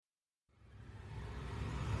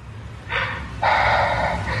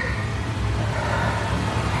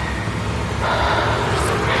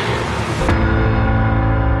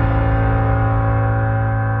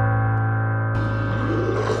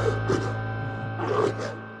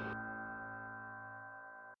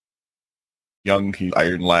young he's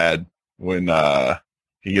Iron Lad. When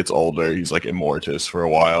he gets older, he's like Immortus for a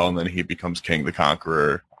while, and then he becomes King the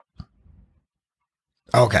Conqueror.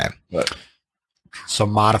 Okay. But so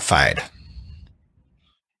modified.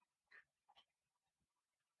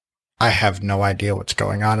 I have no idea what's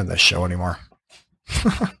going on in this show anymore.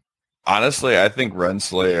 honestly, I think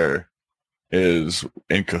Renslayer is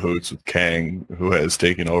in cahoots with Kang, who has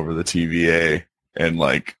taken over the TVA and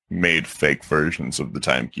like made fake versions of the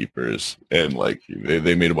Timekeepers, and like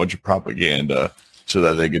they made a bunch of propaganda so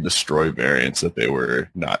that they could destroy variants that they were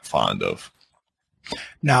not fond of.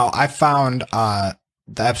 Now, I found the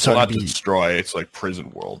episode Well, not destroy, it's like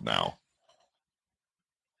prison world now.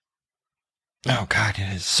 Oh God,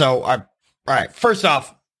 it is. So, all right. First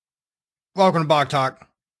off, welcome to Bog Talk.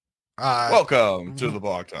 Welcome to the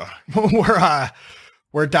Bog Talk.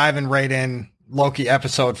 We're diving right in. Loki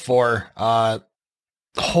episode 4.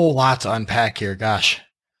 Whole lot to unpack here. Gosh,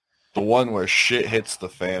 the one where shit hits the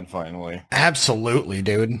fan finally. Absolutely,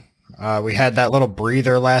 dude. We had that little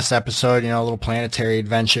breather last episode. You know, a little planetary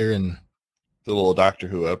adventure and the little Doctor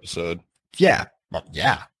Who episode. Yeah.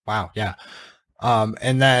 Wow. Yeah.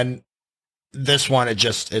 And then this one,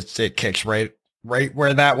 it kicks right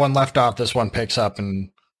where that one left off. This one picks up, and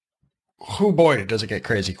boy, does it get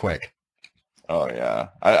crazy quick. Oh yeah.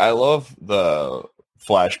 I love the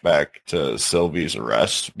flashback to Sylvie's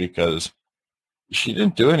arrest because she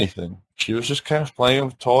didn't do anything. She was just kind of playing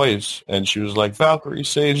with toys, and she was like, Valkyrie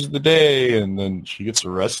saves the day, and then she gets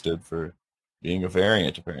arrested for being a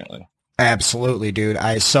variant, apparently. Absolutely, dude.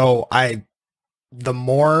 The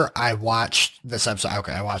more I watched this episode,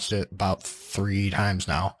 okay, I watched it about 3 times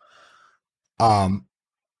now.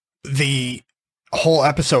 The whole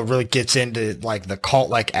episode really gets into like the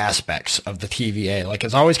cult-like aspects of the TVA. Like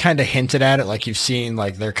it's always kind of hinted at it, like you've seen,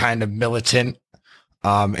 like they're kind of militant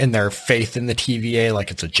in their faith in the TVA,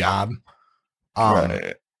 like it's a job.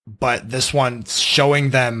 Right. But this one's showing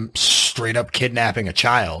them straight up kidnapping a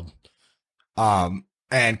child,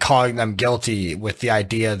 and calling them guilty with the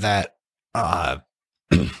idea that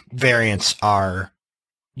variants are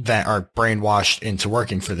brainwashed into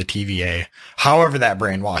working for the TVA. However that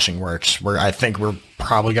brainwashing works, I think we're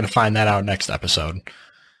probably going to find that out next episode.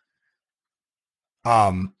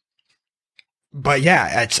 But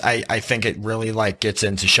yeah, I think it really like gets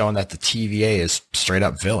into showing that the TVA is straight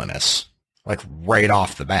up villainous, like right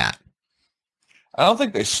off the bat. I don't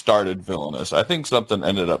think they started villainous. I think something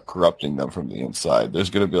ended up corrupting them from the inside. There's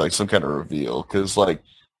going to be like some kind of reveal, because like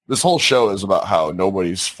this whole show is about how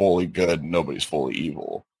nobody's fully good and nobody's fully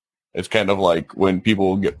evil. It's kind of like when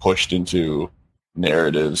people get pushed into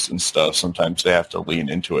narratives and stuff, sometimes they have to lean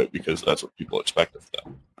into it because that's what people expect of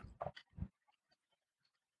them.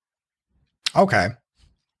 Okay.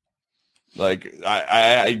 Like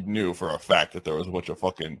I knew for a fact that there was a bunch of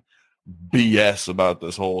fucking BS about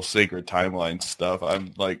this whole sacred timeline stuff.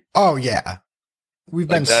 I'm like, oh yeah, we've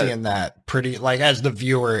been seeing that pretty, like, as the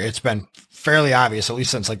viewer, it's been fairly obvious, at least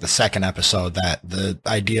since like the second episode, that the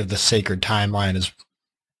idea of the sacred timeline is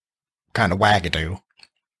kind of wagadoo.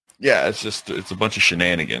 Yeah, it's a bunch of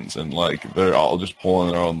shenanigans, and like they're all just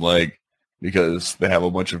pulling their own leg because they have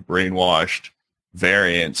a bunch of brainwashed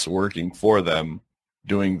variants working for them,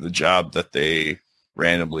 doing the job that they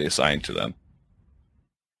randomly assigned to them.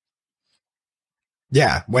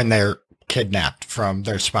 Yeah, when they're kidnapped from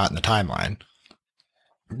their spot in the timeline.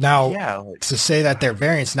 Now, to say that they're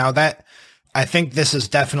variants, now that I think this is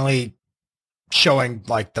definitely showing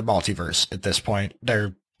like the multiverse at this point.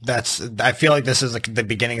 I feel like this is like the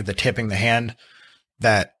beginning of the tipping the hand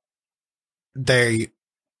that they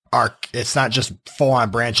are. It's not just full on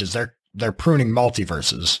branches. They're pruning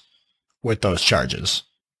multiverses with those charges.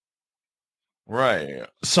 Right.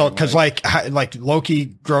 So, because like Loki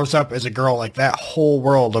grows up as a girl, like that whole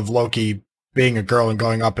world of Loki being a girl and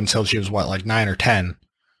going up until she was what, like 9 or 10,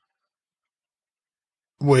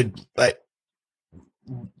 would like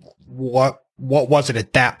what was it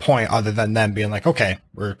at that point other than them being like, okay,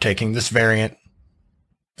 we're taking this variant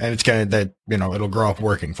and it's it'll grow up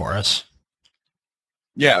working for us.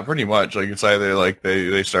 Yeah, pretty much. Like it's either like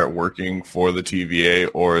they start working for the TVA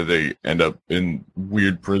or they end up in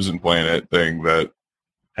weird prison planet thing that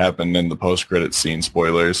happened in the post-credit scene.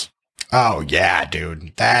 Spoilers. Oh yeah,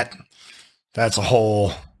 dude. That's a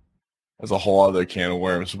whole other can of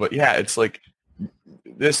worms. But yeah, it's like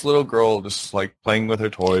this little girl just like playing with her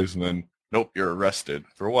toys, and then nope, you're arrested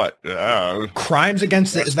for what? Crimes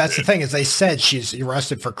against it. That's the thing, is they said she's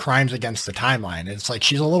arrested for crimes against the timeline. It's like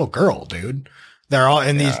she's a little girl, dude. They're all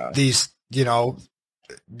in these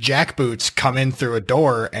jackboots come in through a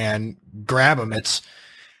door and grab them. It's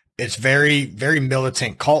very, very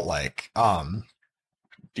militant cult like.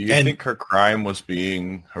 Do you think her crime was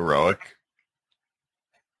being heroic?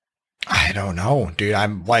 I don't know, dude.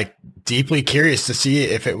 I'm like deeply curious to see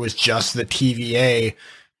if it was just the TVA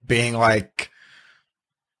being like,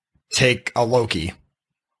 take a Loki.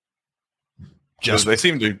 Just they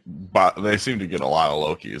seem to get a lot of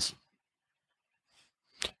Lokis.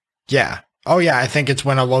 Yeah. Oh yeah, I think it's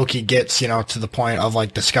when a Loki gets, to the point of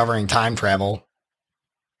like discovering time travel,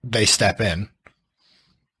 they step in.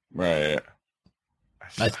 Right.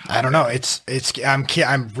 I don't know.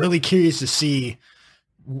 I'm really curious to see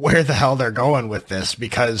where the hell they're going with this,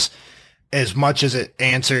 because as much as it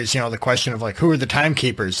answers, the question of like, who are the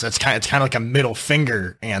timekeepers? It's kind of like a middle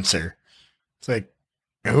finger answer. It's like,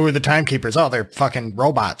 who are the timekeepers? Oh, they're fucking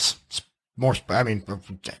robots.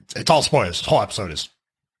 It's all spoilers. The whole episode is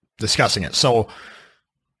discussing it. So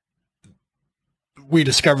we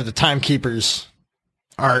discover the timekeepers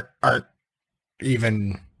aren't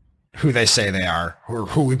even who they say they are, or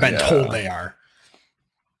who we've been told they are.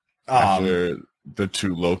 After the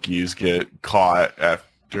two Lokis get caught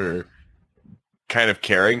after kind of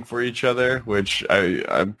caring for each other, which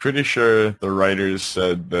I'm pretty sure the writers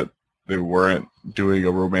said that they weren't doing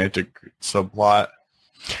a romantic subplot.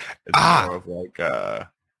 It's more of like I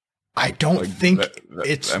don't think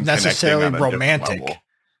it's necessarily romantic.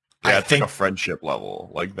 Yeah, it's like a friendship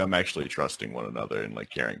level, like them actually trusting one another and like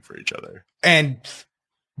caring for each other. And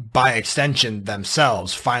by extension,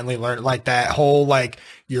 themselves finally learn, like that whole, like,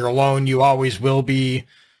 you're alone, you always will be,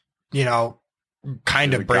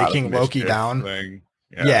 kind of breaking Loki down.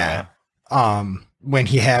 Yeah. When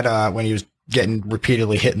he was getting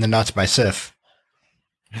repeatedly hit in the nuts by Sif.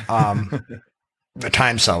 The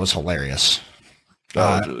time cell was hilarious.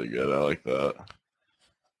 That was really good. I like that.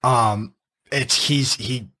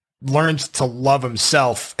 He learns to love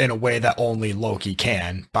himself in a way that only Loki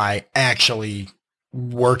can, by actually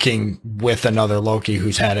working with another Loki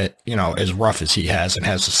who's had it, as rough as he has, and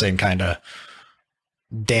has the same kind of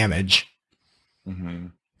damage. Mm-hmm.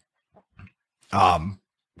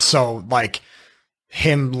 So like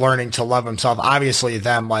him learning to love himself, obviously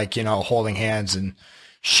them like, holding hands and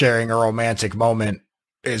sharing a romantic moment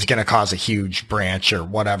is going to cause a huge branch or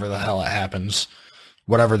whatever the hell it happens,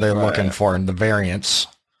 whatever they're looking for in the variants.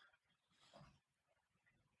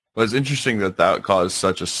 But it's interesting that caused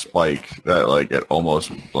such a spike that like it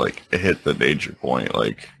almost like it hit the danger point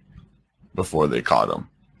like before they caught him.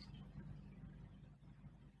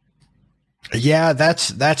 Yeah,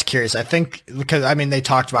 that's curious. I think because they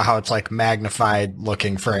talked about how it's like magnified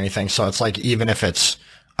looking for anything, so it's like even if it's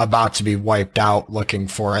about to be wiped out looking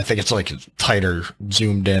for, I think it's like tighter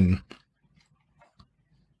zoomed in.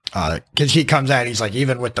 Because he comes out, he's like,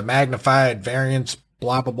 even with the magnified variants,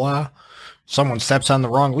 blah blah blah. Someone steps on the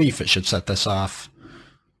wrong leaf, it should set this off.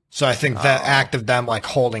 So I think that act of them like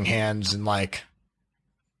holding hands and like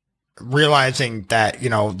realizing that,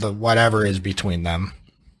 the whatever is between them.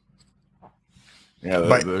 Yeah,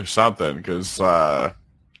 there's something, because Tom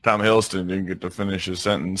Hiddleston didn't get to finish his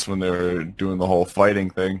sentence when they were doing the whole fighting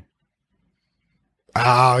thing.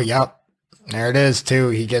 Oh, yep. There it is, too.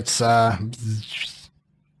 He gets... Which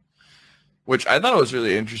I thought it was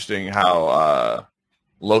really interesting how...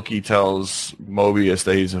 Loki tells Mobius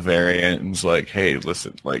that he's a variant and is like, hey,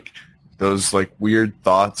 listen, like those like weird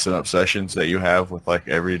thoughts and obsessions that you have with like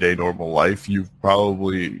everyday normal life, you've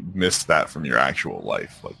probably missed that from your actual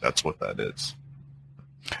life. Like that's what that is.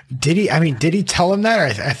 Did he tell him that? Or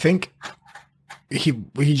I think I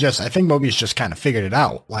think Mobius just kind of figured it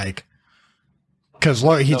out. Like, because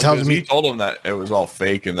he tells me, he told him that it was all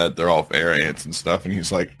fake and that they're all variants and stuff. And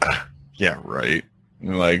he's like, yeah, right.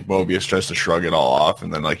 And like Mobius tries to shrug it all off,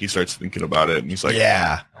 and then like he starts thinking about it, and he's like,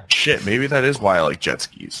 "Yeah, shit, maybe that is why I like jet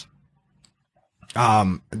skis."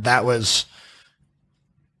 That was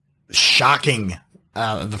shocking.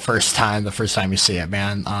 The first time you see it,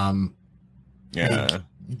 man. Yeah,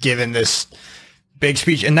 given this big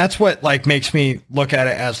speech, and that's what like makes me look at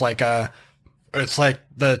it as like it's like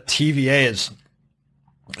the TVA is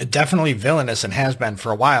definitely villainous and has been for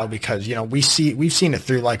a while, because we've seen it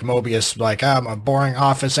through like Mobius, like, I'm a boring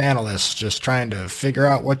office analyst just trying to figure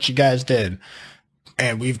out what you guys did,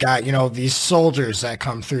 and we've got these soldiers that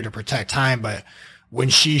come through to protect time. But when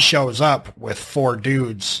she shows up with 4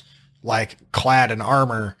 dudes like clad in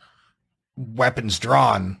armor, weapons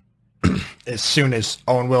drawn, as soon as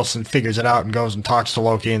Owen Wilson figures it out and goes and talks to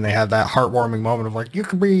Loki, and they have that heartwarming moment of like, you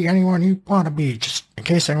can be anyone you want to be, just in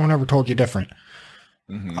case anyone ever told you different.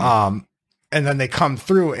 Mm-hmm. And then they come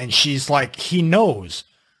through, and she's like, he knows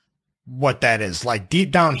what that is. Like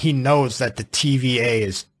deep down, he knows that the TVA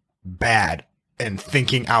is bad, and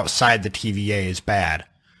thinking outside the TVA is bad.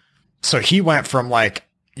 So he went from like,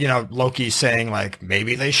 you know, Loki saying like,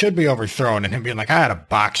 maybe they should be overthrown, and him being like, I had to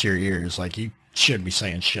box your ears. Like, you shouldn't be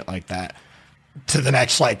saying shit like that. To the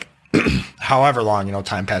next, like, however long, you know,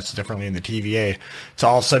 time passes differently in the TVA, to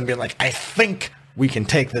all of a sudden being like, I think we can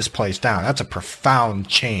take this place down. That's a profound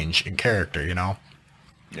change in character, you know?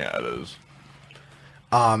 Yeah, it is.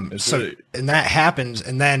 And that happens,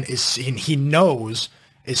 and then he knows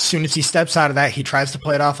as soon as he steps out of that, he tries to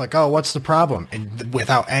play it off like, oh, what's the problem? And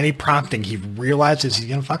without any prompting, he realizes he's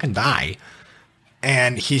going to fucking die.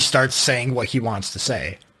 And he starts saying what he wants to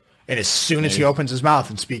say. And as soon as he opens his mouth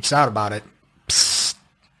and speaks out about it, psst.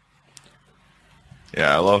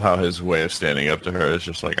 Yeah, I love how his way of standing up to her is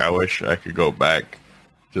just like, I wish I could go back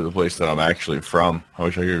to the place that I'm actually from. I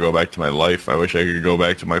wish I could go back to my life. I wish I could go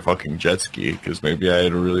back to my fucking jet ski, because maybe I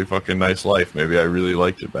had a really fucking nice life. Maybe I really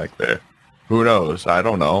liked it back there. Who knows? I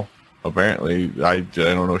don't know. Apparently, I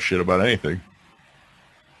don't know shit about anything.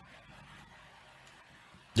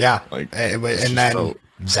 Yeah, like, and then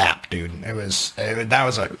zap, dude. That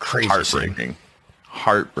was a crazy heartbreaking,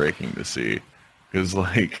 heartbreaking to see, because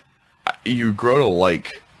like you grow to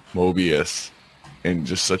like Mobius in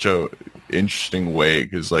just such a interesting way,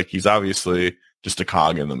 because like he's obviously just a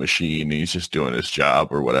cog in the machine. And he's just doing his job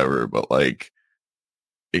or whatever, but like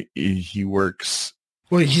he works.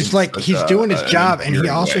 Well, he's doing his job, and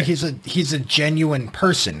he's a genuine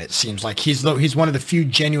person. It seems like he's one of the few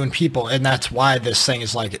genuine people, and that's why this thing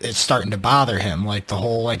is like it's starting to bother him. Like the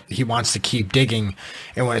whole like he wants to keep digging,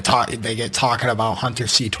 and when they get talking about Hunter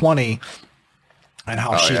C-20 and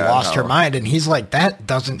how she lost her mind, and he's like, that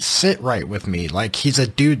doesn't sit right with me. Like he's a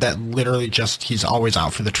dude that literally he's always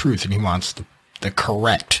out for the truth, and he wants the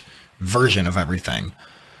correct version of everything.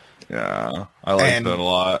 Yeah, I like that a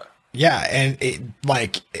lot. Yeah, and it,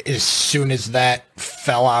 like, as soon as that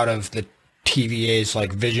fell out of the TVA's,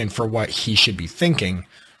 like, vision for what he should be thinking,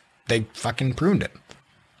 they fucking pruned it.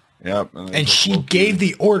 Yep. And she gave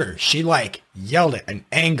the order. She, like, yelled it in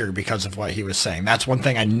anger because of what he was saying. That's one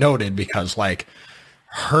thing I noted, because, like,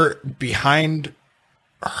 behind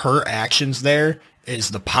her actions there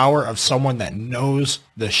is the power of someone that knows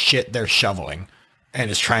the shit they're shoveling and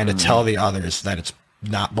is trying to tell the others that it's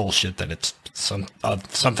not bullshit, that it's something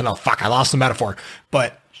else. Fuck, I lost the metaphor.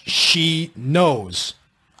 But she knows,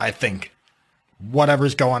 I think,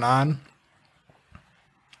 whatever's going on,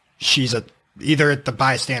 she's either at the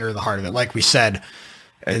bystander or the heart of it. Like we said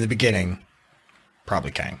in the beginning,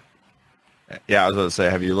 probably Kang. Yeah, I was about to say,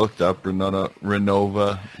 have you looked up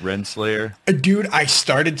Renova Renslayer? Dude, I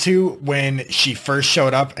started to when she first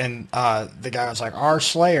showed up, and the guy was like, R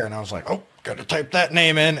Slayer, and I was like, oh, gotta type that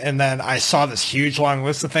name in, and then I saw this huge long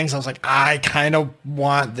list of things. I was like, I kind of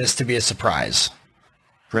want this to be a surprise.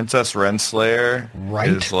 Princess Renslayer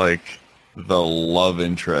is like the love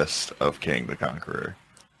interest of King the Conqueror.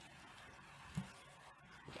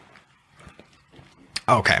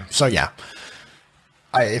 Okay, so yeah.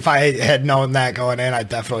 If I had known that going in, I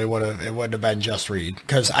definitely would have. It wouldn't have been just Reed,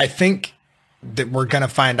 because I think that we're gonna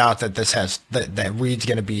find out that that Reed's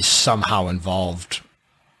gonna be somehow involved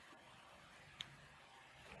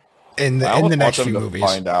in the next few movies.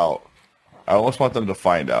 I almost want them to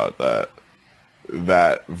find out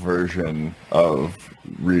that version of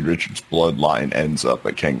Reed Richards' bloodline ends up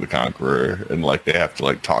at King the Conqueror, and like they have to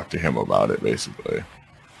like talk to him about it, basically.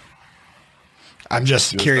 I'm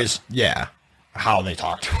just curious, how they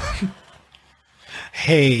talk to him.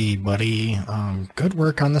 Hey, buddy, good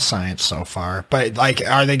work on the science so far. But like,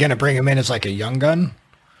 are they going to bring him in as like a young gun?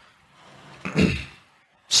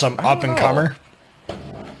 Some up and comer?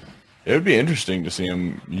 It would be interesting to see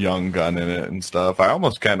him young gun in it and stuff. I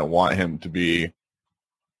almost kind of want him to be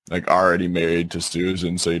like already married to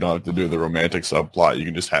Susan, so you don't have to do the romantic subplot. You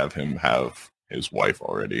can just have him have his wife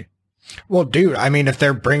already. Well, dude, I mean, if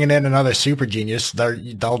they're bringing in another super genius,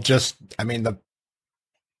 they'll just, I mean, the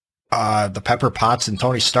Pepper Potts and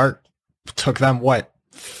Tony Stark took them, what,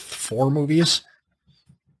 4 movies?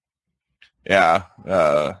 Yeah,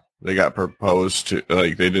 they got proposed to,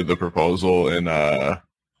 like, they did the proposal in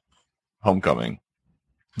Homecoming.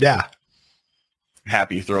 Yeah.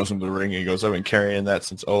 Happy throws him the ring and he goes, I've been carrying that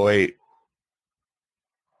since 2008.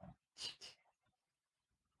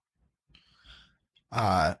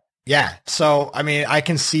 Yeah, so, I mean, I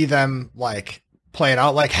can see them, like, play it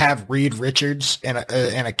out, like have Reed Richards in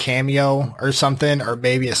a cameo or something, or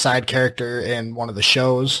maybe a side character in one of the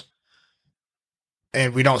shows.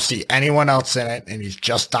 And we don't see anyone else in it, and he's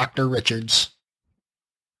just Dr. Richards.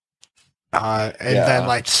 Then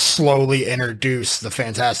like slowly introduce the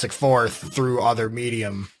Fantastic Four through other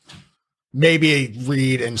medium. Maybe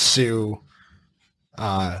Reed and Sue,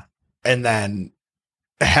 and then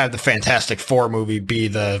have the Fantastic Four movie be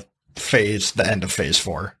the the end of Phase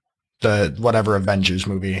 4. The whatever Avengers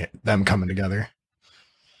movie, them coming together.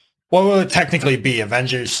 What will it technically be?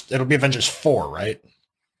 Avengers? It'll be Avengers 4, right?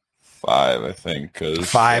 5, I think.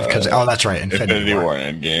 5, because that's right. Infinity War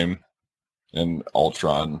and Endgame. And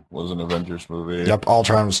Ultron was an Avengers movie. Yep,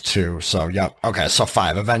 Ultron was 2. So, yep. Okay, so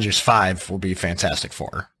 5. Avengers 5 will be Fantastic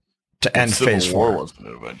Four. To end Phase 4. War wasn't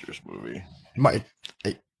an Avengers movie.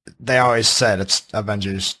 They always said it's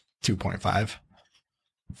Avengers 2.5.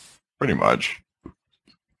 Pretty much.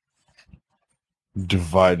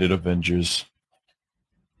 Divided Avengers.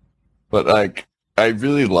 But, like, I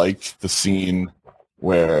really liked the scene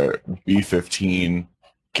where B-15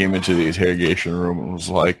 came into the interrogation room and was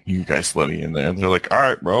like, you guys let me in there. And they're like, all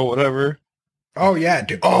right, bro, whatever. Oh, yeah,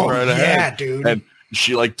 dude. Oh, right yeah, dude. And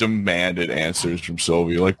she, like, demanded answers from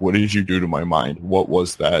Sylvie. Like, what did you do to my mind? What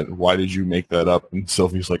was that? Why did you make that up? And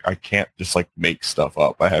Sylvie's like, I can't just, like, make stuff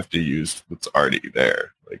up. I have to use what's already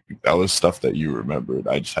there. Like, that was stuff that you remembered.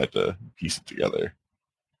 I just had to piece it together.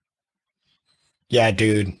 Yeah,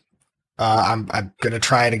 dude. I'm going to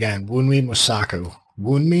try it again. Wunmi Mosaku.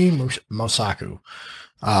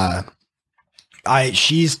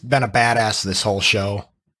 She's been a badass this whole show,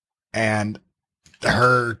 and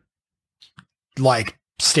her like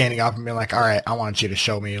standing up and being like, all right, I want you to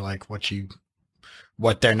show me like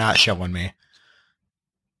what they're not showing me.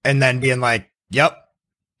 And then being like, yep,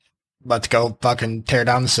 let's go fucking tear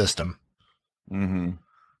down the system. Mm-hmm.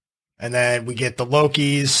 And then we get the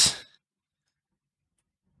Lokis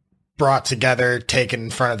brought together, taken in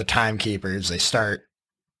front of the timekeepers. They start,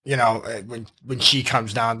 when she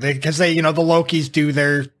comes down, because the Lokis do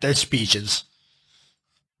their speeches.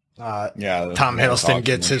 Tom Hiddleston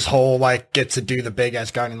gets his whole, gets to do the big ass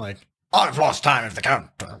gun and I've lost time if the count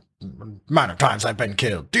amount of times I've been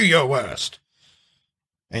killed. Do your worst.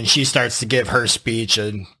 And she starts to give her speech,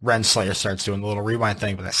 and Renslayer starts doing the little rewind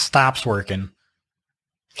thing, but it stops working.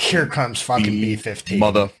 Here comes fucking B-15.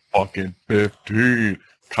 Motherfucking 15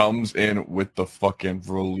 comes in with the fucking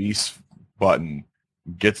release button,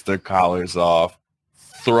 gets their collars off,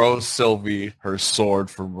 throws Sylvie her sword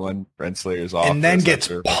from Renslayer's office, and then gets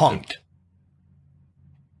punked.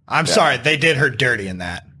 I'm sorry, they did her dirty in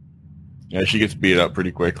that. Yeah, she gets beat up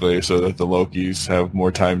pretty quickly so that the Lokis have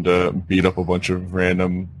more time to beat up a bunch of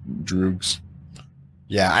random droogs.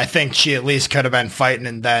 Yeah, I think she at least could have been fighting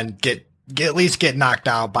and then get knocked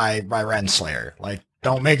out by Renslayer.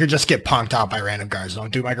 Don't make her just get punked out by random guards.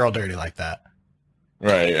 Don't do my girl dirty like that.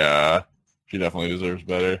 Right, yeah. She definitely deserves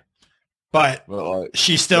better. But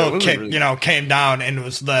she still came down and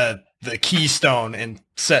was the keystone in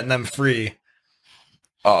setting them free.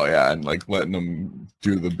 Oh, yeah, and letting them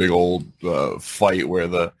do the big old fight where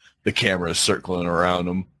the camera is circling around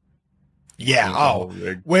them. Yeah,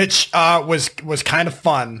 which was kind of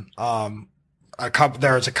fun.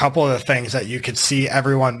 There was a couple of the things that you could see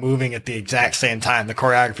everyone moving at the exact same time. The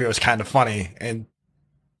choreography was kind of funny, and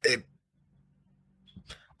there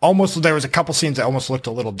was a couple scenes that almost looked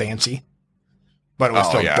a little dancey, but it was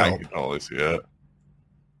still dope. I can totally see it.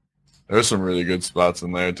 There's some really good spots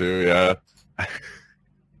in there too. Yeah,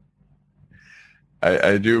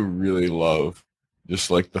 I do really love just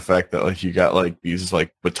the fact that you got these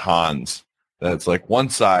batons that's one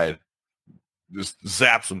side just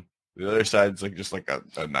zaps them. The other side's just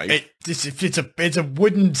a knife. It's a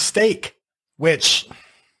wooden stake, which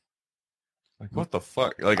what the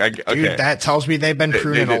fuck? Dude, that tells me they've been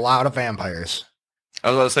pruning a lot of vampires.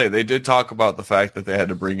 I was going to say they did talk about the fact that they had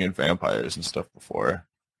to bring in vampires and stuff before.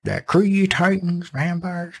 Yeah, Kree Titans,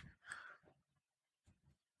 vampires.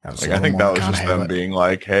 I think that was just them being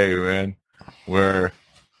hey man, we're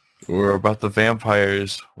about the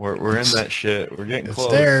vampires. We're in that shit. We're getting close.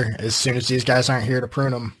 It's there. As soon as these guys aren't here to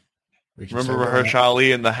prune them. Remember Mahershala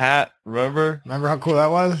Ali in the hat? Remember how cool that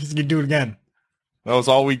was? You can do it again. That was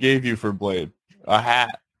all we gave you for Blade. A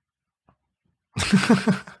hat.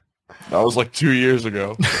 That was 2 years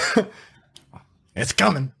ago. It's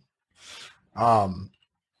coming.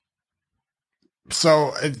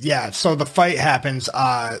 So the fight happens.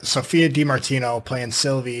 Sophia DiMartino playing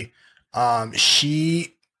Sylvie.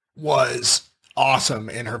 She was awesome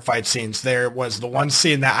in her fight scenes. There was the one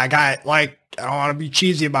scene that I got I don't want to be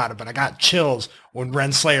cheesy about it, but I got chills when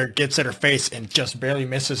Renslayer gets at her face and just barely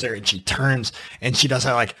misses her, and she turns and she does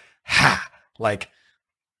that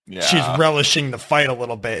she's relishing the fight a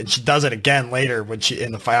little bit, and she does it again later when she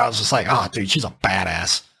in the fight. I was just oh dude, she's a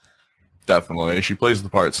badass. Definitely, she plays the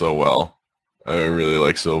part so well. I really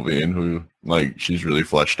like Sylvie, and who she's really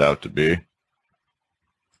fleshed out to be.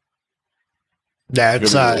 Yeah,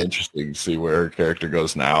 it's really interesting to see where her character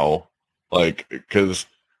goes now. Because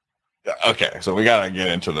okay, so we gotta get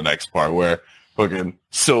into the next part fucking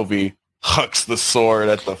Sylvie hucks the sword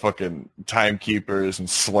at the fucking timekeepers and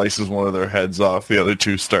slices one of their heads off. The other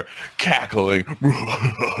two start cackling.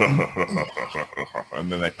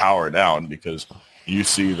 And then they power down because you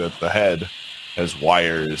see that the head has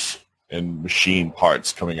wires and machine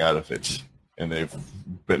parts coming out of it. And they've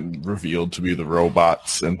been revealed to be the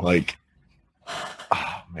robots. And like,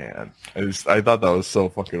 oh man, I thought that was so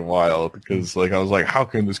fucking wild because like I was like, how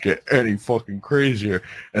can this get any fucking crazier?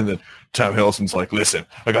 And then Tom Hiddleston's like, listen,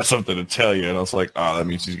 I got something to tell you. And I was like, oh, that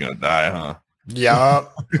means he's gonna die, huh? Yeah.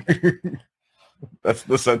 That's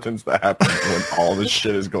the sentence that happens when all this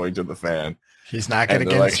shit is going to the fan. He's not gonna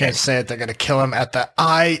get a chance to say it. They're gonna kill him at the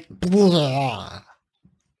eye.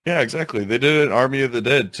 Yeah, exactly. They did it in Army of the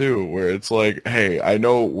Dead too, where it's like, hey, I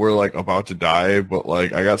know we're like about to die, but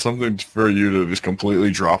like I got something for you to just completely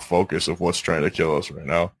drop focus of what's trying to kill us right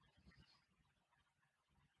now.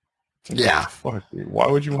 Like, yeah. Fuck, dude. Why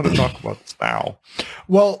would you want to talk about this now?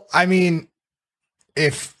 Well, I mean,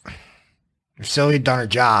 if Sylvie had done her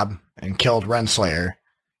job and killed Renslayer,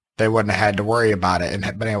 they wouldn't have had to worry about it and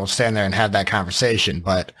have been able to stand there and have that conversation,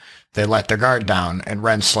 but they let their guard down and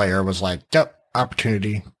Renslayer was like, yep.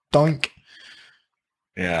 Opportunity, doink.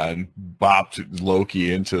 Yeah, and bopped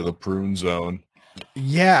Loki into the prune zone.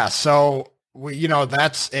 Yeah, so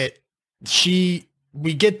that's it.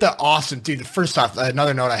 We get the awesome dude. First off,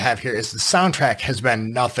 another note I have here is the soundtrack has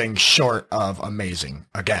been nothing short of amazing.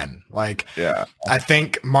 Again, like, yeah, I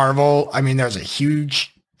think Marvel. I mean, there's a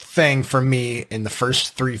huge thing for me in the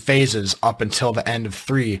first 3 phases up until the end of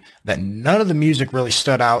 3 that none of the music really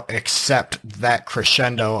stood out except that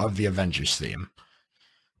crescendo of the Avengers theme.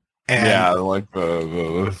 And yeah, like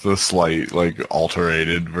the slight like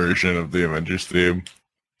alterated version of the Avengers theme.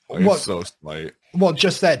 Like, it's so slight. Well,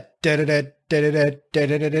 just that and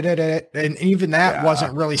even that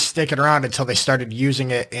wasn't really sticking around until they started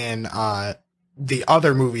using it in the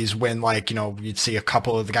other movies when, like, you'd see a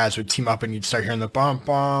couple of the guys would team up and you'd start hearing the bum,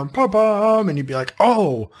 bum, bum, bum, and you'd be like,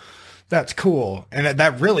 oh, that's cool. And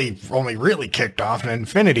that really only really kicked off in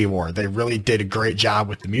Infinity War. They really did a great job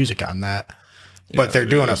with the music on that. But they're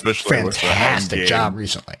doing a fantastic job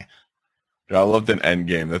recently. Yeah, I loved in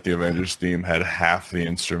Endgame that the Avengers theme had half the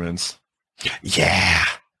instruments. Yeah.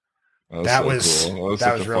 That was cool.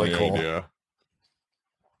 That was really cool. Idea.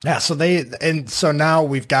 Yeah, so now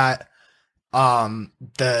we've got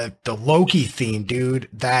the Loki theme, dude,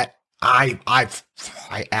 that I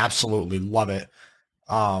absolutely love it.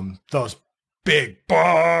 Those big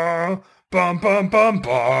bum bum bum bum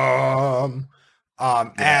bum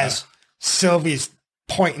as Sylvie's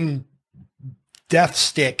pointing death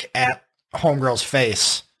stick at Homegirl's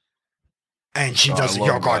face and she does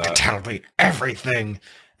you're going to tell me everything,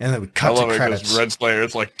 and then we cut to credits. Renslayer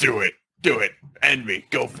is like, do it, end me,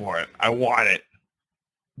 go for it, I want it.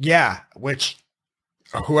 Yeah, which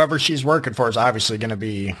whoever she's working for is obviously going to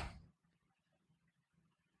be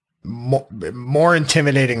more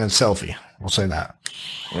intimidating than Sylvie. We'll say that.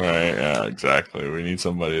 Right, yeah, exactly. We need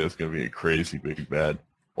somebody that's going to be a crazy big bad.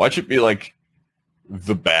 Watch it be like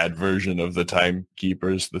the bad version of the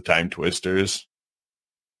Timekeepers, the Time Twisters.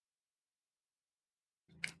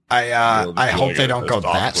 I hope they don't go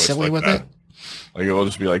that silly with it. Like, it will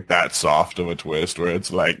just be like that soft of a twist where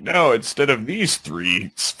it's like, no, instead of these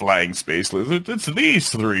 3 flying space lizards, it's these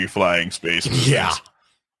 3 flying space lizards. Yeah.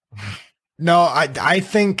 No, I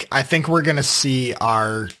think we're gonna see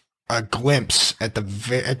a glimpse at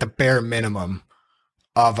the bare minimum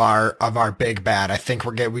of our big bad. I think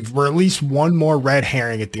we're at least one more red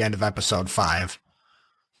herring at the end of episode 5.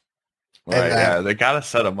 Right, yeah, they gotta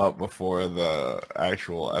set them up before the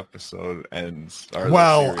actual episode ends.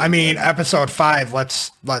 Well, I mean, episode 5.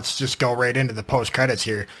 Let's just go right into the post credits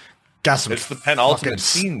here. Got some. It's the penultimate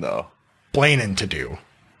scene, though. Explaining to do,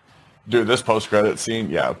 dude. This post credit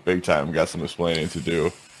scene, yeah, big time. Got some explaining to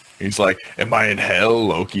do. He's like, "Am I in hell?"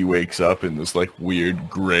 Loki wakes up in this like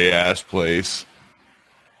weird gray ass place.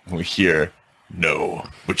 And we hear, "No,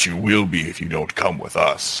 but you will be if you don't come with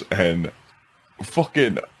us." And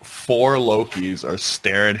fucking 4 Lokis are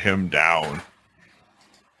staring him down.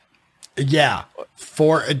 Yeah,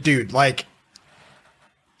 4, dude. Like,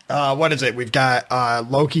 what is it? We've got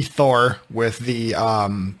Loki Thor with the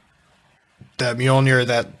Mjolnir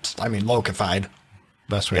Lokified.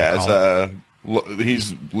 Best way to call it.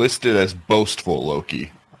 He's listed as Boastful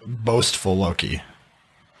Loki. Boastful Loki.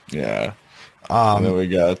 Yeah. And then we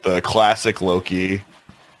got the classic Loki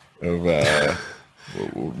of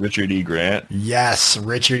Richard E. Grant. Yes,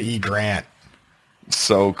 Richard E. Grant.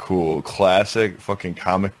 So cool. Classic fucking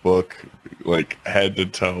comic book, like head to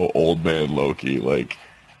toe old man Loki. Like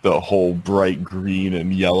the whole bright green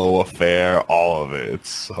and yellow affair, all of it. It's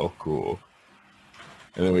so cool.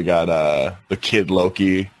 And then we got the kid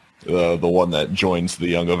Loki, the one that joins the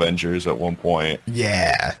Young Avengers at one point.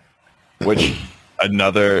 Yeah. Which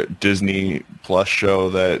another Disney Plus show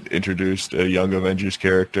that introduced a Young Avengers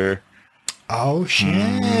character. Oh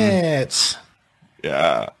shit.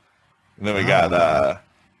 Yeah. And then we got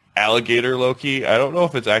alligator Loki. I don't know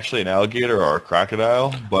if it's actually an alligator or a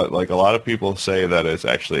crocodile, but like a lot of people say that it's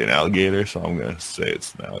actually an alligator, so I'm going to say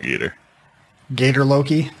it's an alligator. Gator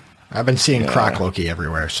Loki? I've been seeing Croc Loki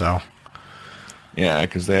everywhere, so. Yeah,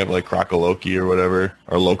 because they have like Crocoloki or whatever,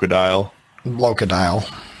 or Locodile. Locodile.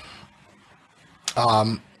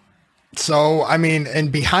 So, I mean,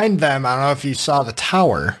 and behind them, I don't know if you saw the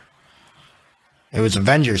tower. It was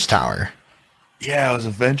Avengers Tower. Yeah, it was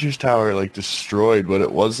Avengers Tower, like, destroyed, but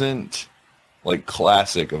it wasn't, like,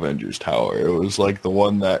 classic Avengers Tower. It was, like, the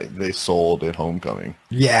one that they sold at Homecoming.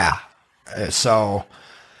 Yeah. So,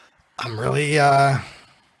 I'm really,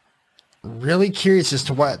 really curious as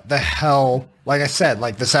to what the hell, like I said,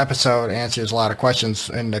 like, this episode answers a lot of questions,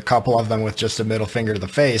 and a couple of them with just a middle finger to the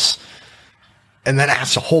face, and then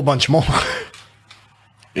asks a whole bunch more.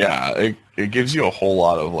 Yeah, it gives you a whole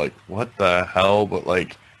lot of, like, what the hell, but,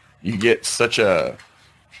 like, you get such a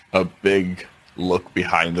big look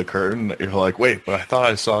behind the curtain that you're like, wait, but I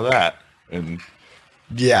thought I saw that. And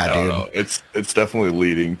yeah, I don't know. It's definitely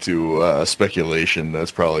leading to speculation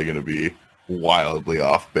that's probably going to be wildly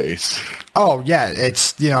off base. Oh yeah,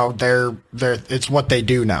 it's they're it's what they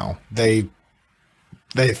do now. They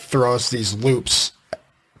throw us these loops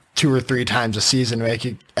 2 or 3 times a season,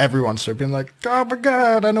 making everyone start being like, oh my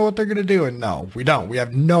god, I know what they're going to do. And no, we don't. We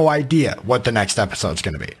have no idea what the next episode's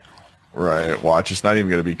going to be. Right. Watch, it's not even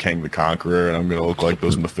going to be Kang the Conqueror, and I'm going to look like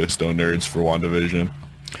those Mephisto nerds for WandaVision.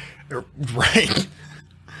 Right.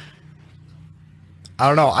 I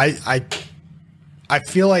don't know. I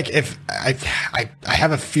feel like if I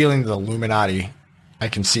have a feeling the Illuminati I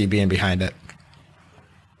can see being behind it.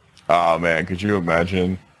 Oh man, could you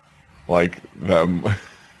imagine like them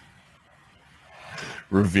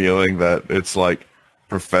revealing that it's like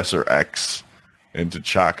Professor X and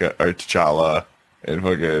T'Challa and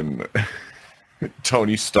fucking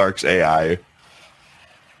Tony Stark's AI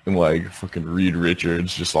and like fucking Reed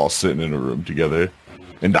Richards just all sitting in a room together,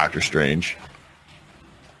 and Doctor Strange.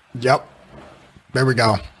 Yep. There we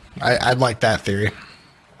go. I'd like that theory.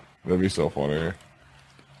 That'd be so funny.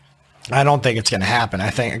 I don't think it's going to happen.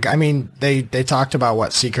 I mean, they talked about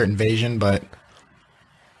what Secret Invasion, but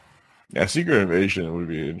yeah, Secret Invasion would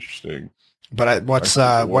be interesting. But what is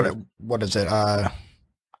it? The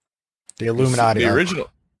Illuminati. The original.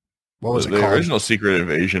 What was it called? The original Secret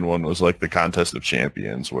Invasion one was like the Contest of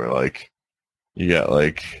Champions, where like you got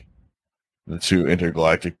like the 2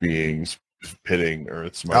 intergalactic beings pitting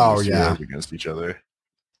Earth's mightiest heroes against each other.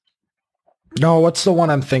 No, what's the one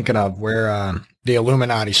I'm thinking of? Where the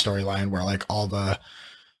Illuminati storyline, where like all the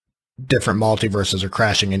different multiverses are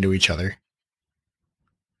crashing into each other.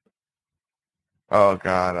 Oh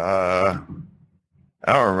God,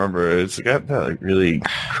 I don't remember. It's got that like really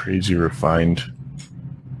crazy refined.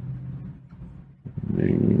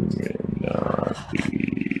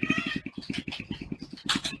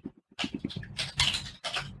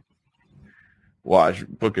 Watch,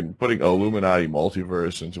 putting Illuminati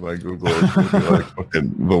multiverse into my Google is gonna be like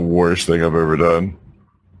fucking the worst thing I've ever done.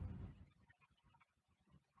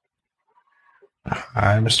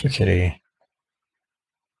 Hi, Mr. Kitty.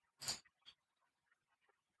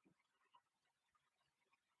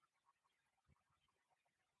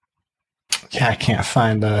 Yeah, I can't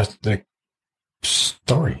find the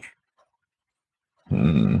story.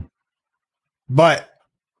 But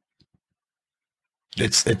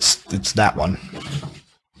it's that one.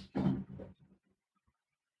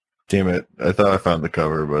 Damn it. I thought I found the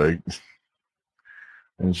cover, but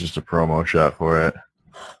it's just a promo shot for it.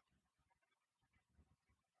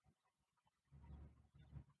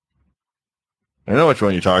 I know which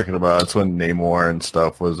one you're talking about. It's when Namor and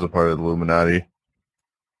stuff was a part of the Illuminati.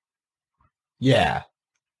 Yeah.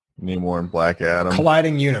 Namor and Black Adam.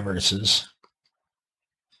 Colliding universes.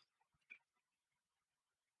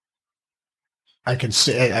 I can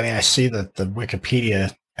see, I see the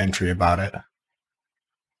Wikipedia entry about it.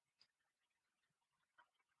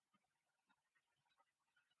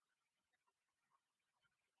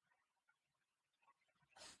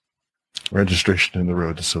 Registration in the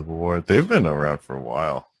Road to Civil War. They've been around for a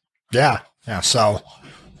while. Yeah. So,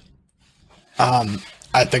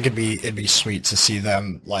 I think it'd be sweet to see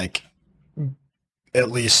them like, at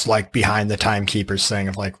least like behind the timekeepers thing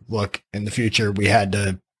of like, look, in the future we had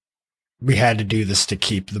to do this to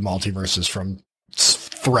keep the multiverses from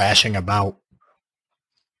thrashing about,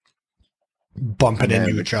 bumping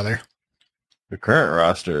into each other. The current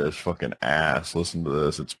roster is fucking ass. Listen to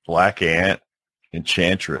this. It's Black Ant,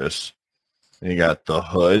 Enchantress. And you got the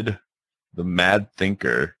Hood, the Mad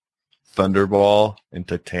Thinker, Thunderball, and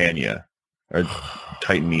Titania. Or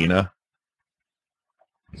Titanina.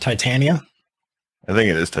 Titania? I think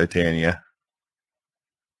it is Titania.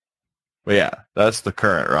 But yeah, that's the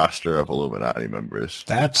current roster of Illuminati members.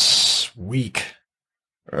 That's weak.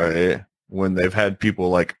 Right? When they've had people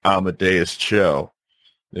like Amadeus Cho,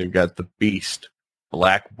 they've got the Beast,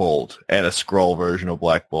 Black Bolt, and a Skrull version of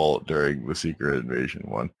Black Bolt during the Secret Invasion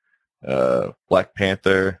one. Black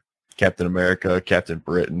Panther, Captain America, Captain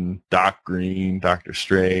Britain, Doc Green, Doctor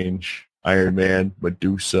Strange, Iron Man,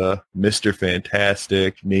 Medusa, Mr.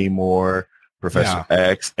 Fantastic, Namor, Professor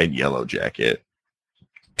X, and Yellow Jacket.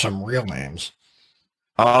 Some real names.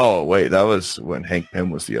 Oh, wait, that was when Hank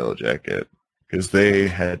Pym was the Yellow Jacket. Because they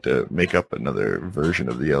had to make up another version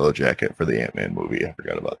of the Yellow Jacket for the Ant-Man movie. I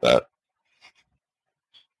forgot about that.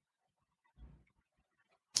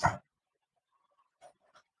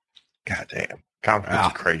 God damn. Comic books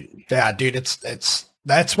are crazy. Yeah, dude, it's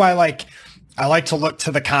that's why like I like to look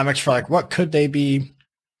to the comics for like what could they be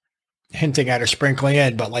hinting at or sprinkling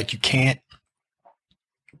in, but like you can't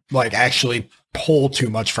like actually pull too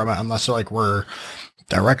much from it unless like we're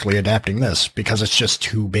directly adapting this because it's just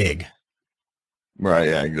too big. Right,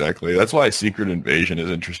 yeah, exactly. That's why Secret Invasion is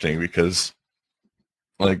interesting because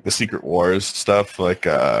like the Secret Wars stuff, like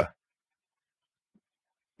those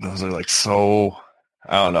are like so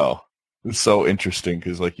I don't know. It's so interesting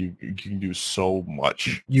because like you can do so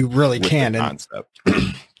much. You really can. Concept.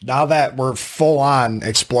 And now that we're full on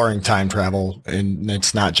exploring time travel and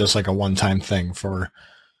it's not just like a one-time thing for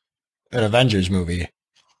an Avengers movie,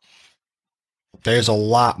 there's a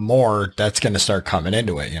lot more that's going to start coming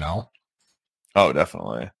into it, you know? Oh,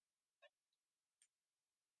 definitely.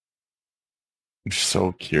 I'm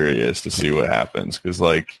so curious to see what happens because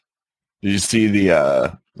like, did you see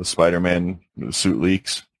the Spider-Man suit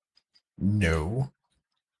leaks? No.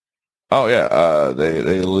 Oh yeah,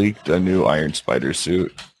 they leaked a new Iron Spider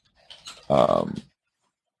suit.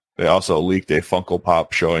 They also leaked a Funko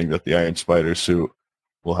Pop showing that the Iron Spider suit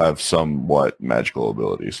will have somewhat magical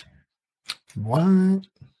abilities. What?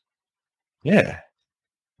 Yeah,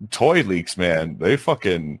 toy leaks, man. They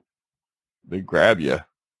grab you.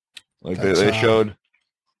 Like they showed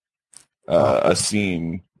a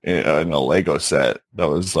scene in a Lego set that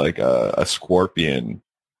was like a scorpion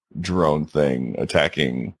drone thing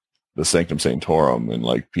attacking the Sanctum Sanctorum and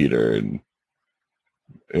like Peter and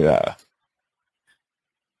yeah,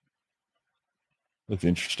 that's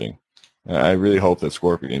interesting. I really hope that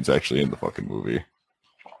Scorpion's actually in the fucking movie.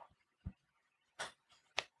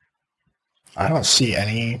 I don't see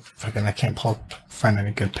any fucking. I can't find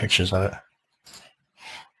any good pictures of it.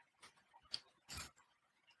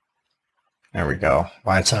 There we go.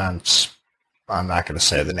 Why it's on? I'm not going to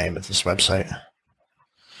say the name of this website.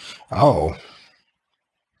 Oh,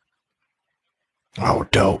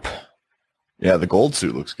 dope. Yeah, the gold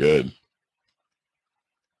suit looks good.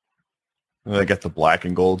 And they got the black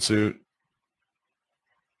and gold suit.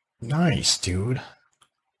 Nice, dude.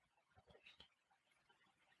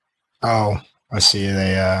 Oh, I see.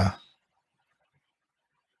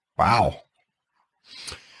 Wow.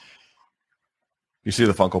 You see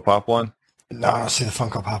the Funko Pop one? No, I don't see the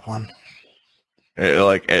Funko Pop one.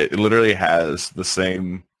 It literally has the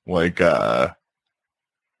same like the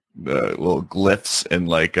little glyphs and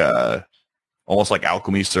like almost like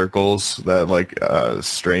alchemy circles that like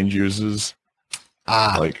Strange uses.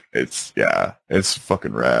 Like it's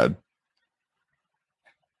fucking rad.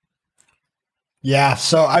 Yeah,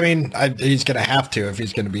 so I mean, he's gonna have to if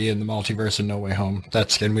he's gonna be in the multiverse in No Way Home.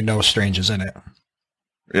 That's gonna be no Strange is in it.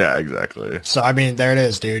 Yeah, exactly. So I mean, there it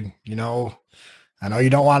is, dude. You know, I know you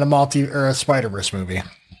don't want a Spider-Verse movie.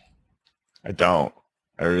 I don't.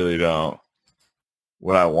 I really don't.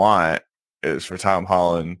 What I want is for Tom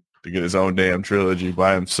Holland to get his own damn trilogy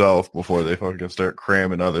by himself before they fucking start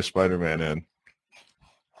cramming other Spider-Man in.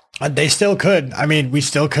 They still could. I mean, we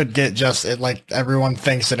still could get just it like everyone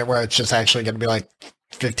thinks it where it's just actually going to be like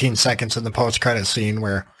 15 seconds in the post-credit scene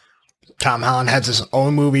where Tom Holland has his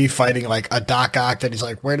own movie fighting like a Doc Ock that he's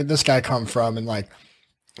like, where did this guy come from? And like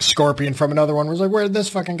Scorpion from another one was like, where did this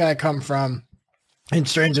fucking guy come from? And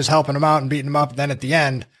Strange is helping him out and beating him up. And then at the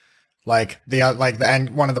end, like the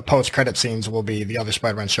end, one of the post-credit scenes will be the other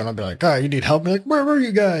Spider-Man showing up, be like, oh, you need help? Be like, where were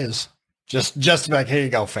you guys? Just to be like, here you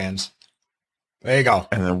go, fans. There you go.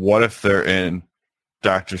 And then what if they're in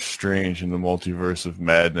Doctor Strange in the Multiverse of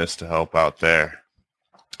Madness to help out there?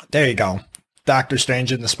 There you go. Doctor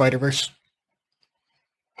Strange in the Spider-Verse.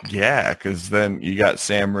 Yeah, because then you got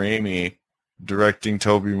Sam Raimi directing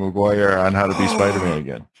Tobey Maguire on How to Be Spider-Man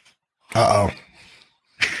again. Uh-oh.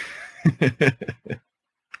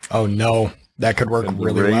 Oh, no. That could work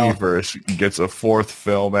really well. Rayverse gets a fourth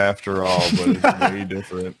film after all, but it's way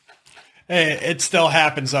different. Hey, it still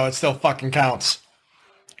happens, though. It still fucking counts.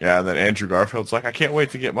 Yeah, and then Andrew Garfield's like, I can't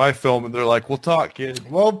wait to get my film. And they're like, we'll talk, kid.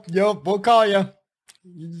 Well, we'll call you.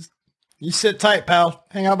 You sit tight, pal.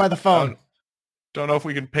 Hang out by the phone. Don't know if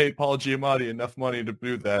we can pay Paul Giamatti enough money to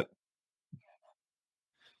do that.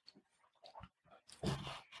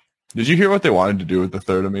 Did you hear what they wanted to do with the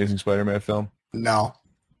third Amazing Spider-Man film? No.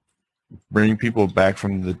 Bring people back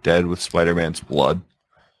from the dead with Spider-Man's blood.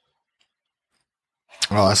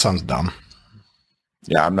 Oh, that sounds dumb.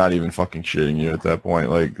 Yeah, I'm not even fucking shitting you at that point.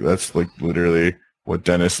 Like, that's like literally what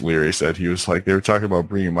Dennis Leary said. He was like, they were talking about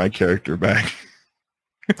bringing my character back.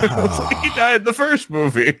 I was like, he died in the first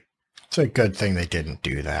movie. It's a good thing they didn't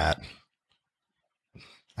do that.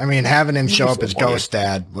 I mean, having him show up as Ghost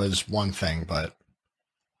Dad was one thing, but...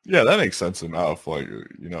 Yeah, that makes sense enough. Like,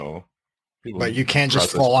 you know... But you can't just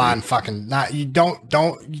full on fucking...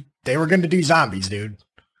 They were going to do zombies, dude.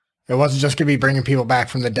 It wasn't just going to be bringing people back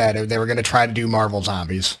from the dead. They were going to try to do Marvel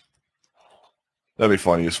zombies. That'd be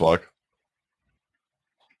funny as fuck.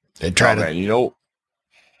 They'd try to... Man, you know...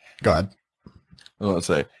 Go ahead. I was going to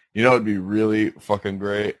say, you know, it'd be really fucking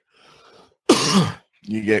great.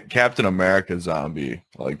 You get Captain America zombie.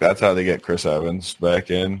 Like, that's how they get Chris Evans back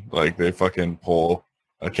in. Like, they fucking pull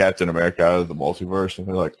a Captain America out of the multiverse, and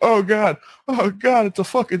they're like, oh god, it's a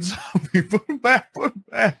fucking zombie. Put him back.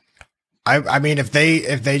 I mean, if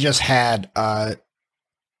they just had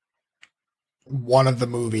one of the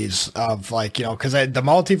movies of, like, you know, because the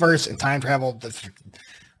multiverse and time travel,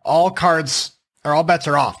 all bets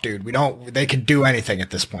are off, dude. They could do anything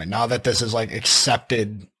at this point now that this is like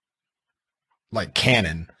accepted, like,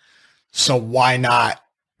 canon. So why not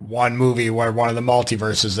one movie where one of the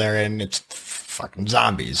multiverses there and it's fucking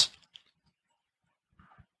zombies?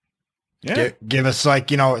 Yeah. Give us, like,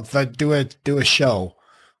 you know, do a show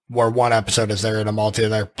where one episode is there in a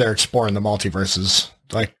they're exploring the multiverses,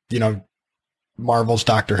 like, you know, Marvel's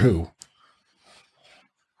Doctor Who.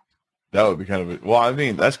 That would be kind of well, I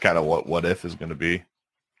mean, that's kind of what If is going to be.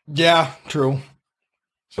 Yeah, true.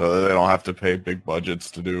 So they don't have to pay big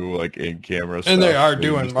budgets to do, like, in-camera stuff. And they are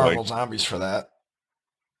doing Marvel Zombies for that.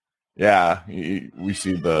 Yeah, we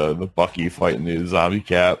see the Bucky fighting the zombie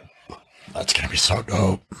Cap. That's going to be so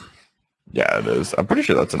dope. Yeah, it is. I'm pretty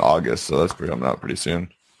sure that's in August, so that's coming out pretty soon.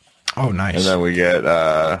 Oh, nice. And then we get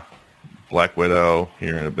Black Widow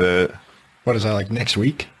here in a bit. What is that, like next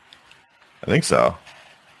week? I think so.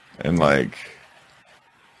 And, like,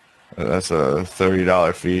 that's a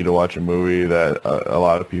 $30 fee to watch a movie that a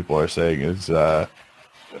lot of people are saying is a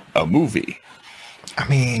movie. I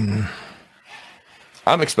mean,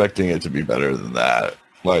 I'm expecting it to be better than that.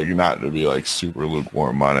 Like, not to be, like, super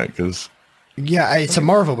lukewarm on it, because... Yeah, it's a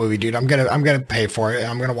Marvel movie, dude. I'm gonna pay for it, and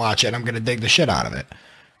I'm gonna watch it, and I'm gonna dig the shit out of it.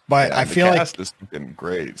 But I feel like... the cast is fucking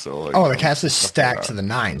great, so... Like, the cast is stacked to the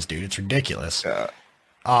nines, dude. It's ridiculous. Yeah.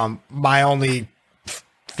 My only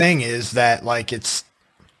thing is that, like, it's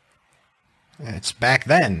back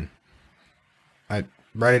then. I'm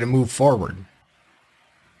ready to move forward.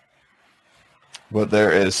 But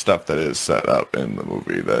there is stuff that is set up in the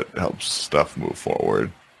movie that helps stuff move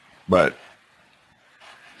forward. But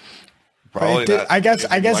probably I guess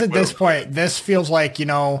at this point, this feels like, you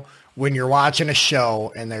know, when you're watching a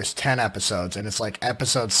show and there's 10 episodes and it's like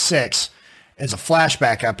episode 6 is a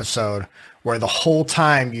flashback episode where the whole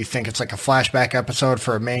time you think it's like a flashback episode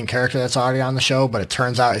for a main character that's already on the show, but it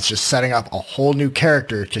turns out it's just setting up a whole new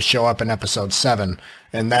character to show up in episode 7.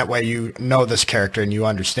 And that way you know this character and you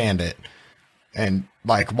understand it. And,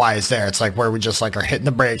 like, why is there? It's like where we just, like, are hitting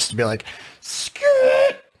the brakes to be like, screw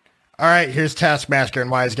it. All right, here's Taskmaster and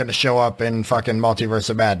why he's going to show up in fucking Multiverse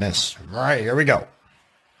of Madness. All right, here we go.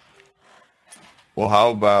 Well,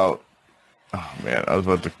 how about... Oh, man, I was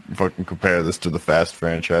about to fucking compare this to the Fast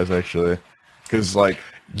franchise, actually. Because, like...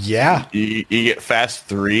 Yeah. You get Fast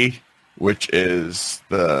 3, which is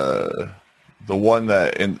the one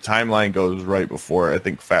that in the timeline goes right before, I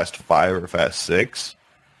think, Fast 5 or Fast 6.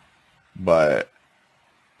 But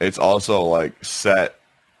it's also, like, set...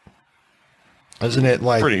 Isn't it,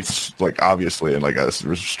 like... Pretty, like, obviously in, like, a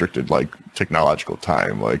restricted, like, technological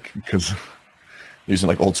time, like, because using,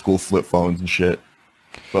 like, old school flip phones and shit.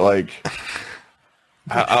 But, like,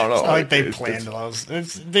 I don't know. It's not like they planned those.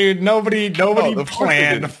 Dude, nobody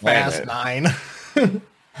planned Fast 9.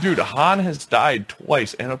 Dude, Han has died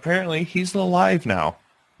twice, and apparently he's alive now.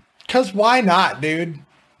 Because why not, dude?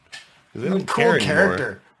 He's a cool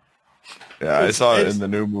character. Yeah, I saw it in the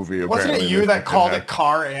new movie. Wasn't it you that called it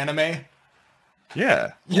car anime?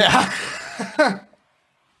 Yeah. Yeah.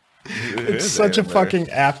 It's such a fucking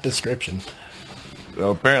apt description.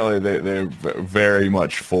 So apparently they very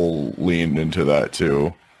much full leaned into that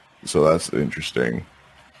too. So that's interesting.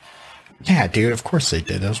 Yeah, dude, of course they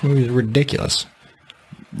did. Those movies were ridiculous.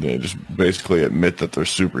 They just basically admit that they're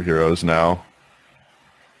superheroes now.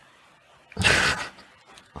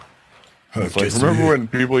 It's like, remember when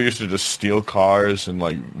people used to just steal cars and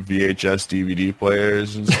like VHS DVD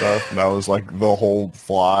players and stuff? And that was like the whole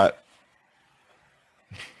plot.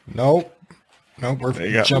 Nope.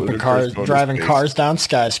 We're jumping cars, driving cars down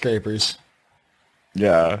skyscrapers.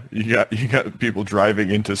 Yeah, you got people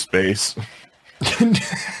driving into space.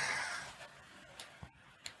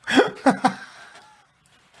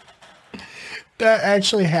 That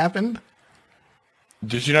actually happened?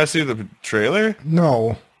 Did you not see the trailer?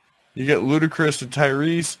 No. You get Ludacris and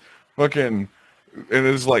Tyrese fucking in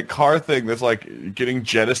this like car thing that's like getting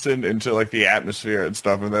jettisoned into like the atmosphere and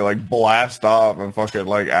stuff, and they like blast off and fucking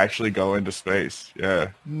like actually go into space. Yeah.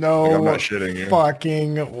 No, like, I'm not shitting you.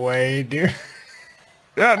 Fucking way, dude.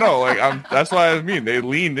 Yeah, no, like that's what I mean. They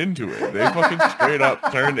leaned into it. They fucking straight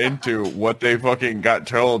up turned into what they fucking got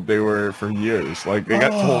told they were for years. Like they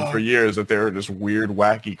got told for years that they were just weird,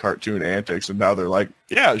 wacky cartoon antics, and now they're like,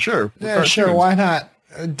 yeah, sure. Yeah, sure, why not?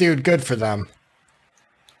 Dude, good for them.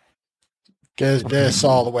 Get us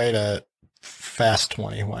all the way to Fast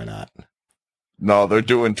 20. Why not? No, they're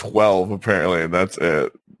doing 12 apparently, and that's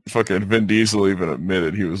it. Fucking Vin Diesel even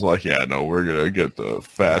admitted, he was like, yeah, no, we're gonna get the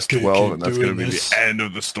Fast 12, and that's gonna be the end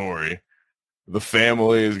of the story. The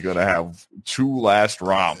family is gonna have 2 last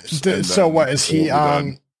romps. So what is he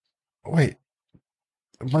on? Wait,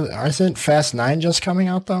 isn't Fast 9 just coming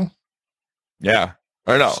out though? Yeah,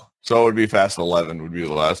 or no? So it would be Fast 11 would be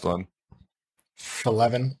the last one.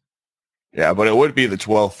 11. Yeah, but it would be the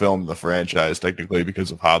 12th film in the franchise technically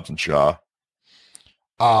because of Hobbs and Shaw.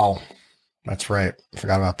 Oh. That's right.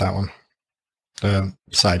 Forgot about that one. The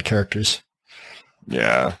side characters.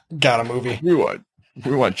 Yeah. Got a movie. We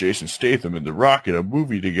want Jason Statham and The Rock in a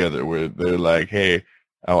movie together where they're like, hey,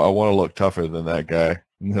 I want to look tougher than that guy.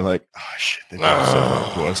 And they're like, oh, shit, they don't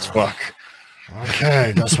sell to us. Fuck.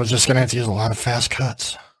 Okay, guess we're just going to have to use a lot of fast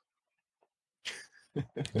cuts.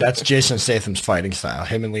 That's Jason Statham's fighting style.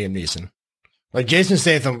 Him and Liam Neeson. Like, Jason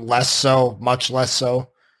Statham, less so, much less so.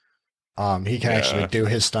 He can actually do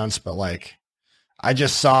his stunts, but like I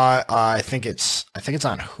just saw, I think it's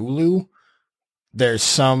on Hulu. There's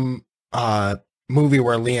some movie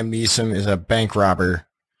where Liam Neeson is a bank robber,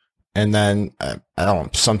 and then I don't know,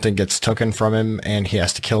 something gets taken from him, and he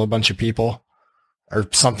has to kill a bunch of people or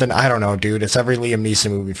something. I don't know, dude. It's every Liam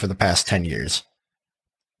Neeson movie for the past 10 years.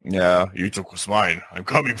 Yeah, you took what's mine. I'm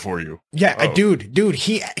coming for you. Yeah, dude,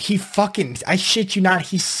 he fucking, I shit you not,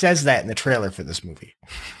 he says that in the trailer for this movie.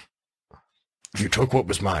 You took what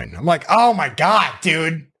was mine. I'm like, oh my god,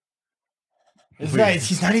 dude. He's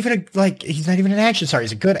not even an action star.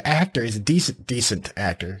 He's a good actor. He's a decent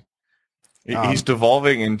actor. He's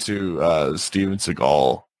devolving into Steven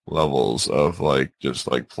Seagal levels of like just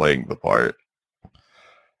like playing the part.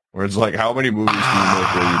 Where it's like, how many movies do you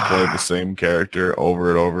make where you play the same character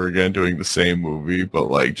over and over again, doing the same movie, but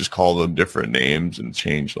like just call them different names and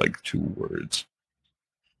change like 2 words?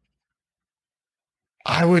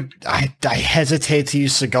 I hesitate to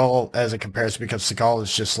use Seagal as a comparison because Seagal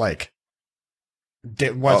is just like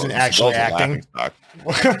wasn't actually acting.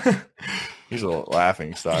 He's a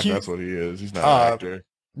laughing stock. That's what he is. He's not an actor.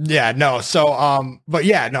 Yeah, no. So, but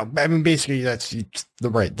yeah, no. I mean, basically, that's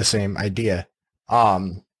the same idea.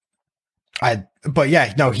 But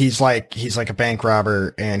yeah, no. He's like a bank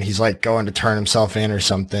robber, and he's like going to turn himself in or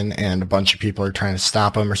something, and a bunch of people are trying to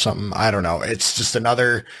stop him or something. I don't know. It's just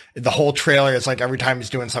the whole trailer is like every time he's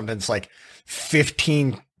doing something, it's like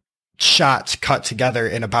 15 shots cut together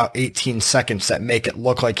in about 18 seconds that make it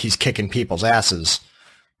look like he's kicking people's asses.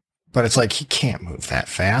 But it's like, he can't move that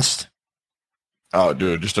fast. Oh,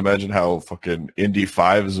 dude, just imagine how fucking Indy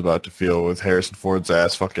 5 is about to feel with Harrison Ford's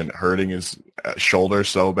ass fucking hurting his shoulder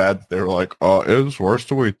so bad that they were like, oh, it was worse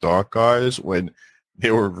than we thought, guys, when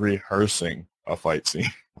they were rehearsing a fight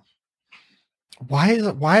scene. Why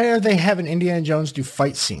are they having Indiana Jones do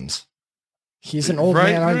fight scenes? He's an old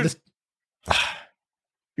man.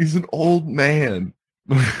 He's an old man.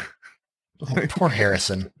 Poor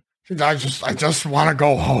Harrison. I just want to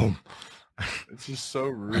go home. It's just so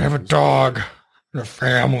rude. I have a dog. The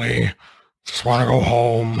family just want to go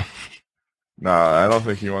home. Nah, I don't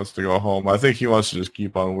think he wants to go home. I think he wants to just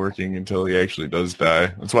keep on working until he actually does die.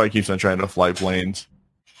 That's why he keeps on trying to fly planes.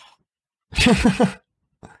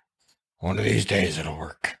 One of these days it'll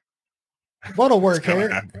work. What'll work,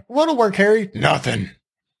 Harry? What'll work, Harry? Nothing.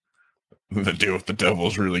 The deal with the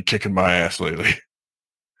devil's really kicking my ass lately.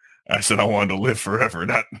 I said I wanted to live forever,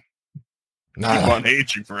 not keep on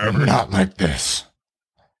aging forever. Not like this.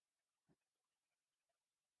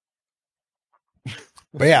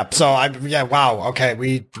 But yeah, so wow, okay,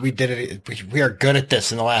 we did it. We are good at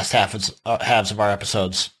this in the last halves of our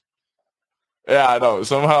episodes. Yeah, I know.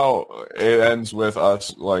 Somehow it ends with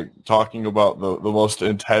us like talking about the most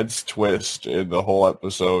intense twist in the whole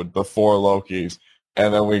episode, the 4 Lokis,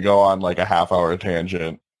 and then we go on like a half-hour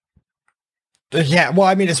tangent. Yeah, well,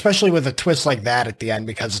 I mean, especially with a twist like that at the end,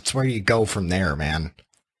 because it's where you go from there, man.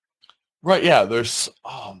 Right, yeah, there's,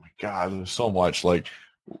 oh my God, there's so much. Like,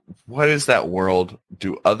 what is that world?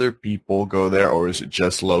 Do other people go there, or is it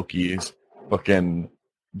just Loki's? Fucking,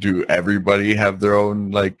 do everybody have their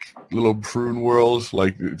own, like, little prune worlds?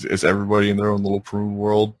 Like, is everybody in their own little prune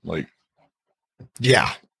world? Like,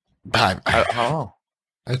 yeah. I don't know.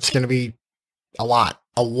 It's going to be a lot.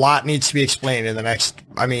 A lot needs to be explained in the next,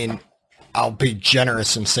 I mean, I'll be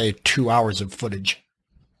generous and say 2 hours of footage.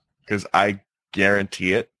 Because I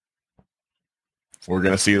guarantee it. We're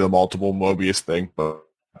going to see the multiple Mobius thing, but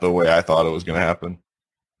the way I thought it was going to happen.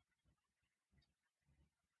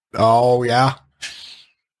 Oh, yeah.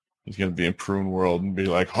 He's going to be in Prune World and be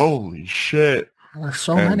like, holy shit. There's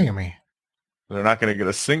so many of me. They're not going to get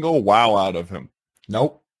a single wow out of him.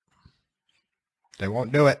 Nope. They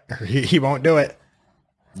won't do it. He won't do it.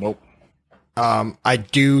 Nope. I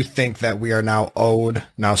do think that we are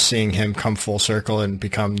now seeing him come full circle and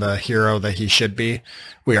become the hero that he should be.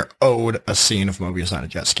 We are owed a scene of Mobius on a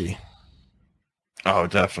jet ski. Oh,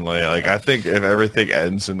 definitely. Like, I think if everything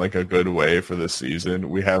ends in like a good way for this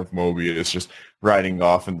season, we have Mobius just riding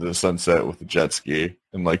off into the sunset with the jet ski.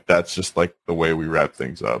 And like, that's just like the way we wrap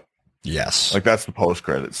things up. Yes. Like, that's the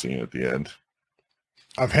post-credit scene at the end.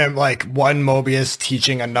 Of him, like, one Mobius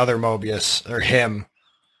teaching another Mobius, or him,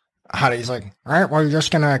 how he's like, all right, well, you're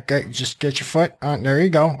just going to get your foot. There you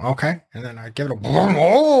go. Okay. And then I give it a,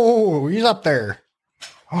 oh, he's up there.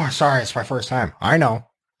 Oh, sorry. It's my first time. I know.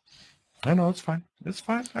 It's fine. It's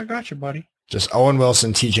fine. I got you, buddy. Just Owen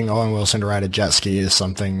Wilson teaching Owen Wilson to ride a jet ski is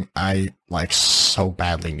something I like so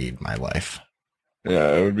badly need in my life.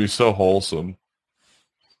 Yeah, it would be so wholesome.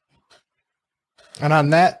 And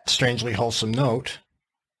on that strangely wholesome note,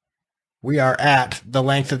 we are at the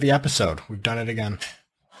length of the episode. We've done it again.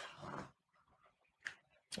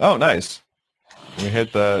 Oh, nice. We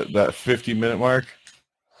hit that 50-minute mark.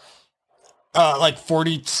 Like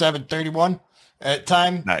 47:31 at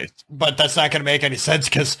time. Nice. But that's not going to make any sense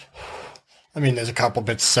because, I mean, there's a couple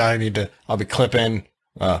bits I'll be clipping,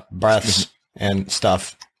 breaths and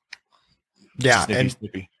stuff. Yeah.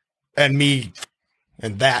 Snippy. And me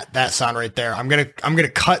and that sound right there. I'm going to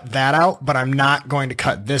cut that out, but I'm not going to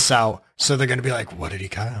cut this out. So they're going to be like, what did he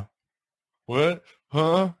cut out? What?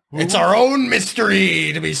 Huh? It's our own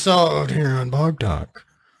mystery to be solved here on Bog Talk.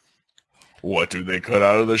 What do they cut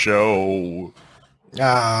out of the show?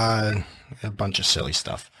 A bunch of silly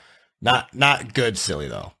stuff. Not good silly,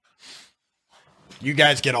 though. You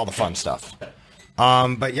guys get all the fun stuff.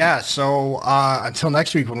 But yeah, so until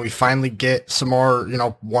next week when we finally get some more,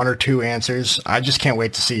 1 or 2 answers, I just can't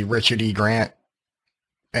wait to see Richard E. Grant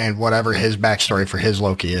and whatever his backstory for his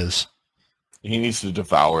Loki is. He needs to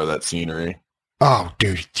devour that scenery. Oh,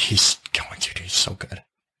 dude, he's going to. Dude, he's so good.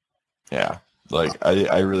 Yeah. Like,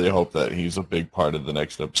 I really hope that he's a big part of the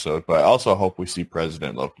next episode, but I also hope we see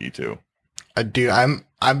President Loki too. I do. I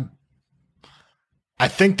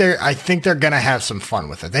think they're gonna have some fun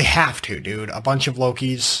with it. They have to, dude. A bunch of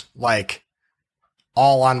Lokis, like,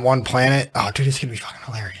 all on one planet. Oh, dude, it's gonna be fucking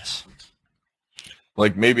hilarious.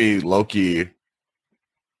 Like, maybe Loki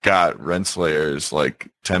got Renslayer's, like,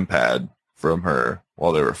 tempad from her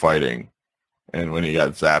while they were fighting, and when he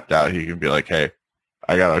got zapped out, he can be like, hey,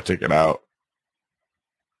 I got our ticket out.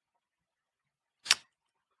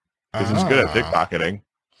 Because he's good at pickpocketing.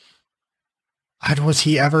 Was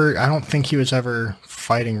he ever? I don't think he was ever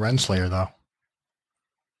fighting Renslayer, though.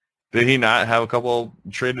 Did he not have a couple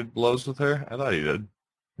traded blows with her? I thought he did.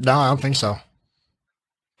 No, I don't think so.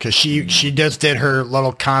 Because she just did her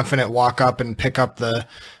little confident walk up and pick up the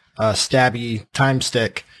stabby time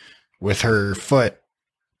stick with her foot,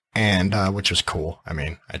 and which was cool. I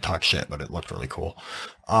mean, I talk shit, but it looked really cool.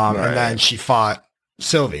 Right. And then she fought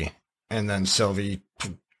Sylvie, and then Sylvie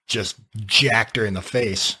just jacked her in the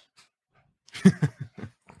face.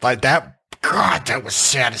 Like that. God, that was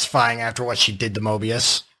satisfying after what she did to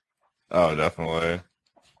Mobius. Oh, definitely.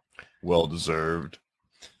 Well deserved.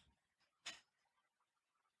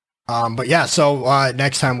 But yeah, so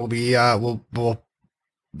next time we'll be we'll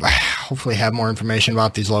hopefully have more information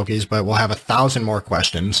about these Lokis, but we'll have 1,000 more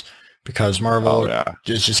questions because Marvel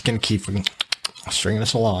is just going to keep stringing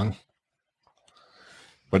us along.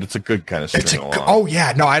 But it's a good kind of string along. Oh,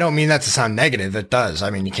 yeah. No, I don't mean that to sound negative. It does. I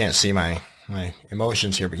mean, you can't see my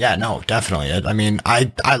emotions here. But yeah, no, definitely. I mean,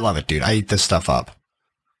 I love it, dude. I eat this stuff up.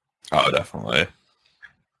 Oh, definitely.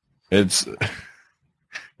 It's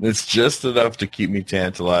just enough to keep me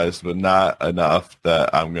tantalized, but not enough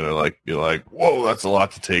that I'm going to be like, whoa, that's a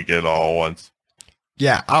lot to take in all at once.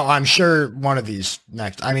 Yeah, I'm sure one of these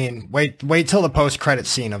next. I mean, wait till the post-credit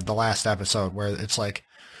scene of the last episode where it's like,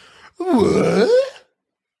 what?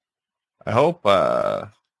 I hope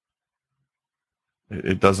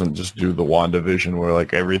it doesn't just do the WandaVision where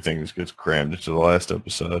like everything gets crammed into the last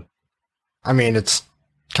episode. I mean, it's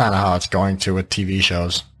kind of how it's going to with TV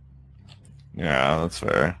shows. Yeah, that's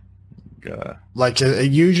fair. Like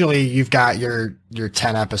usually you've got your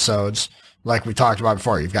 10 episodes, like we talked about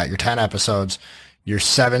before. You've got your 10 episodes. Your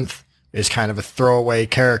 7th is kind of a throwaway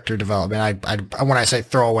character development. I when I say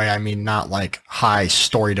throwaway, I mean not like high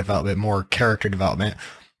story development, more character development.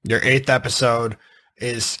 Your 8th episode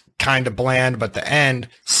is kind of bland, but the end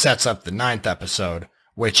sets up the 9th episode,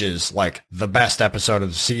 which is like the best episode of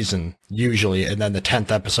the season usually. And then the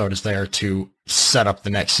 10th episode is there to set up the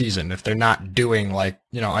next season. If they're not doing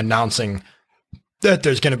announcing that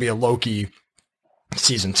there's going to be a Loki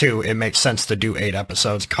season 2, it makes sense to do 8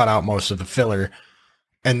 episodes, cut out most of the filler,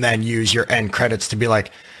 and then use your end credits to be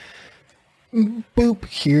like, boop,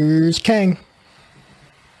 here's Kang.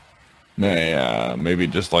 Yeah, maybe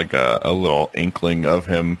just like a little inkling of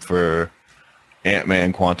him for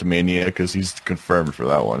Ant-Man Quantumania, because he's confirmed for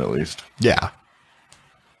that one at least. Yeah.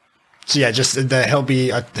 So yeah, just that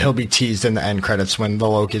he'll be teased in the end credits when the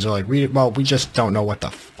Lokis are like, we just don't know what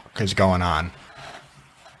the fuck is going on.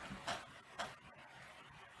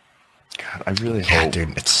 God, I really hope. Yeah,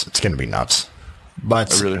 dude, it's gonna be nuts.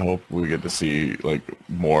 But I really hope we get to see like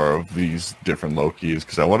more of these different Lokis,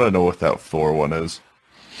 because I want to know what that Thor one is.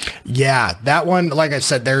 Yeah, that one, like I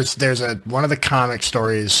said, there's one of the comic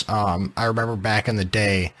stories I remember back in the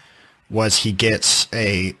day was he gets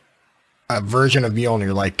a version of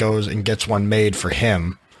Mjolnir, like goes and gets one made for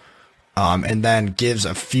him, and then gives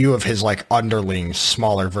a few of his like underlings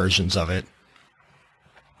smaller versions of it,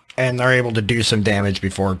 and they're able to do some damage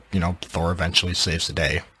before Thor eventually saves the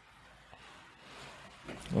day.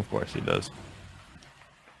 Of course he does.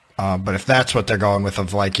 But if that's what they're going with,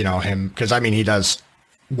 of like him, because I mean he does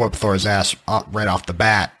whoop Thor's ass right off the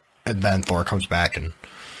bat, and then Thor comes back and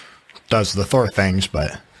does the Thor things,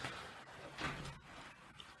 but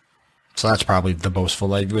so that's probably the boastful.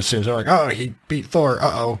 Like as soon as they're like, oh, he beat Thor,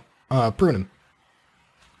 prune him.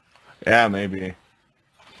 Yeah, maybe.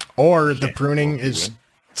 Or the pruning is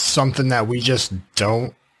something that we just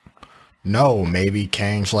don't know. Maybe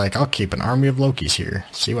Kang's like, I'll keep an army of Lokis here,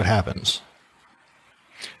 see what happens.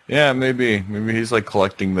 Yeah, maybe he's like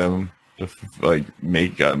collecting them to like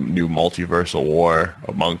make a new multiversal war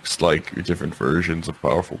amongst like different versions of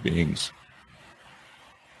powerful beings.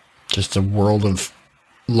 Just a world of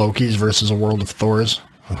Lokis versus a world of Thors.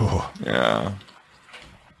 Oh. Yeah.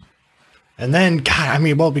 And then, God, I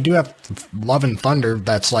mean, well, we do have Love and Thunder.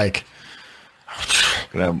 That's like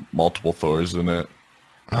gonna have multiple Thors in it.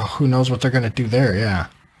 Oh, who knows what they're gonna do there? Yeah.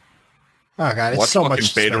 Oh God, it's Watch so much.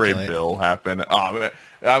 Watch Beta Ray Bill happen. Oh, man,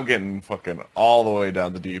 I'm getting fucking all the way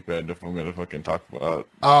down the deep end if I'm gonna fucking talk about.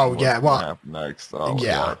 Oh yeah, well, happen next. Oh,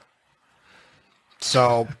 yeah. God.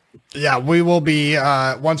 So, yeah, we will be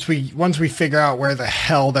once we figure out where the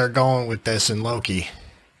hell they're going with this in Loki.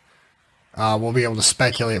 We'll be able to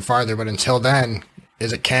speculate farther, but until then,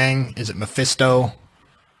 is it Kang? Is it Mephisto?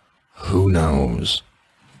 Who knows?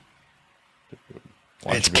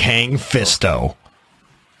 It's Kang Fisto.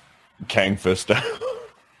 Kang Fisto.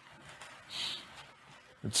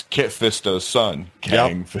 It's Kit Fisto's son,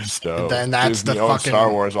 Kang Fisto. Then that's Disney the fucking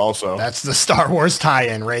Star Wars also. That's the Star Wars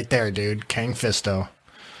tie-in right there, dude. Kang Fisto.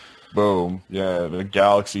 Boom. Yeah, the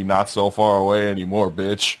galaxy not so far away anymore,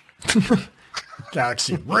 bitch.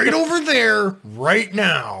 Galaxy right over there, right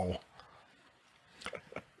now.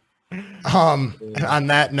 On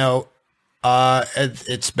that note,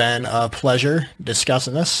 it's been a pleasure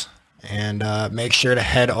discussing this, and make sure to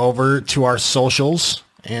head over to our socials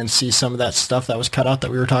and see some of that stuff that was cut out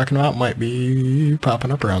that we were talking about. Might be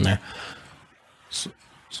popping up around there.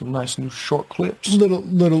 Some nice new short clips, little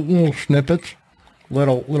snippets,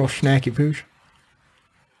 little snacky poosh.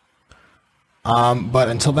 But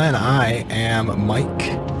until then, I am Mike.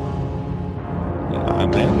 Yeah,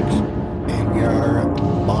 I'm Alex. And we are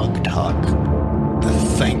Bug Talk.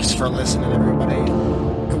 Thanks for listening, everybody.